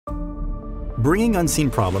Bringing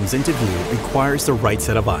unseen problems into view requires the right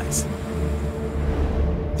set of eyes.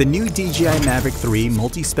 The new DJI Mavic 3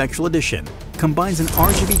 Multispectral Edition combines an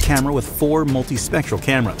RGB camera with 4 multispectral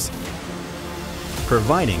cameras,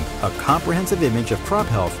 providing a comprehensive image of crop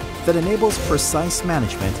health that enables precise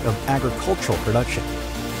management of agricultural production.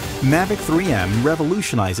 Mavic 3M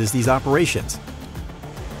revolutionizes these operations.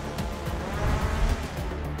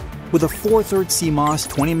 With a 4/3 CMOS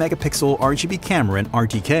 20-megapixel RGB camera in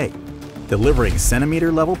RTK, delivering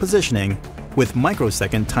centimeter-level positioning with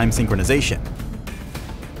microsecond time synchronization.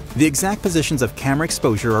 The exact positions of camera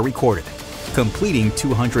exposure are recorded, completing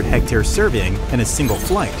 200-hectare surveying in a single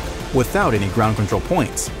flight without any ground control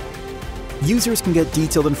points. Users can get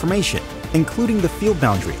detailed information, including the field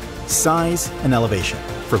boundary, size, and elevation,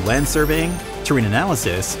 for land surveying, terrain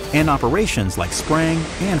analysis, and operations like spraying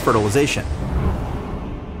and fertilization.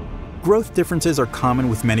 Growth differences are common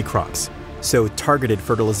with many crops, so targeted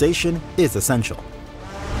fertilization is essential.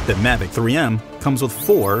 The Mavic 3M comes with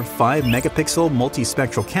 4 5-megapixel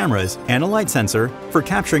multispectral cameras and a light sensor for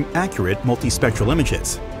capturing accurate multispectral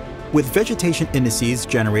images. With vegetation indices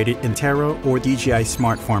generated in Terra or DJI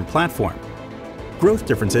Smart Farm platform, growth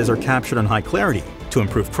differences are captured on high clarity to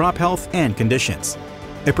improve crop health and conditions.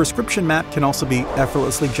 A prescription map can also be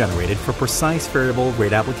effortlessly generated for precise variable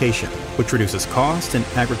rate application, which reduces cost and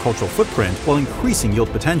agricultural footprint while increasing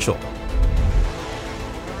yield potential.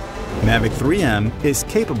 Mavic 3M is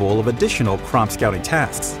capable of additional crop scouting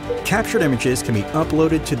tasks. Captured images can be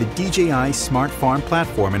uploaded to the DJI Smart Farm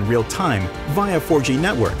platform in real time via 4G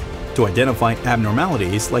network to identify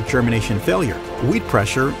abnormalities like germination failure, weed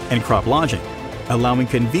pressure, and crop lodging, allowing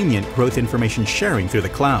convenient growth information sharing through the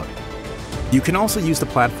cloud. You can also use the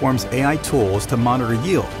platform's AI tools to monitor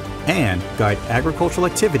yield and guide agricultural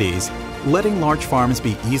activities, letting large farms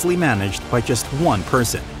be easily managed by just one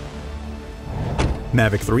person.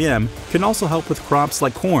 Mavic 3M can also help with crops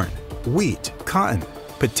like corn, wheat, cotton,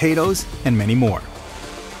 potatoes, and many more.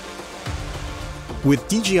 With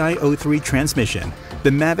DJI O3 transmission, the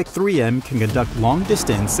Mavic 3M can conduct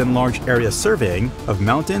long-distance and large area surveying of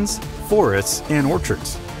mountains, forests, and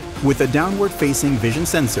orchards. With a downward-facing vision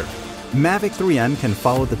sensor, Mavic 3M can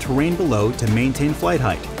follow the terrain below to maintain flight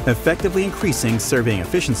height, effectively increasing surveying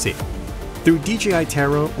efficiency. Through DJI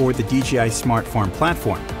Terra or the DJI Smart Farm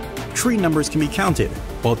platform, tree numbers can be counted,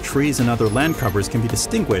 while trees and other land covers can be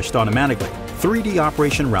distinguished automatically. 3D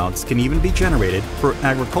operation routes can even be generated for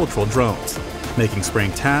agricultural drones, making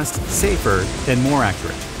spraying tasks safer and more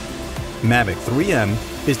accurate. Mavic 3M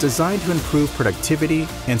is designed to improve productivity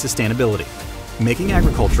and sustainability, making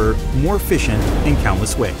agriculture more efficient in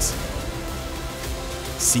countless ways.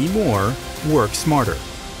 See more, work smarter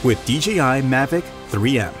with DJI Mavic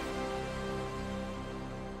 3M.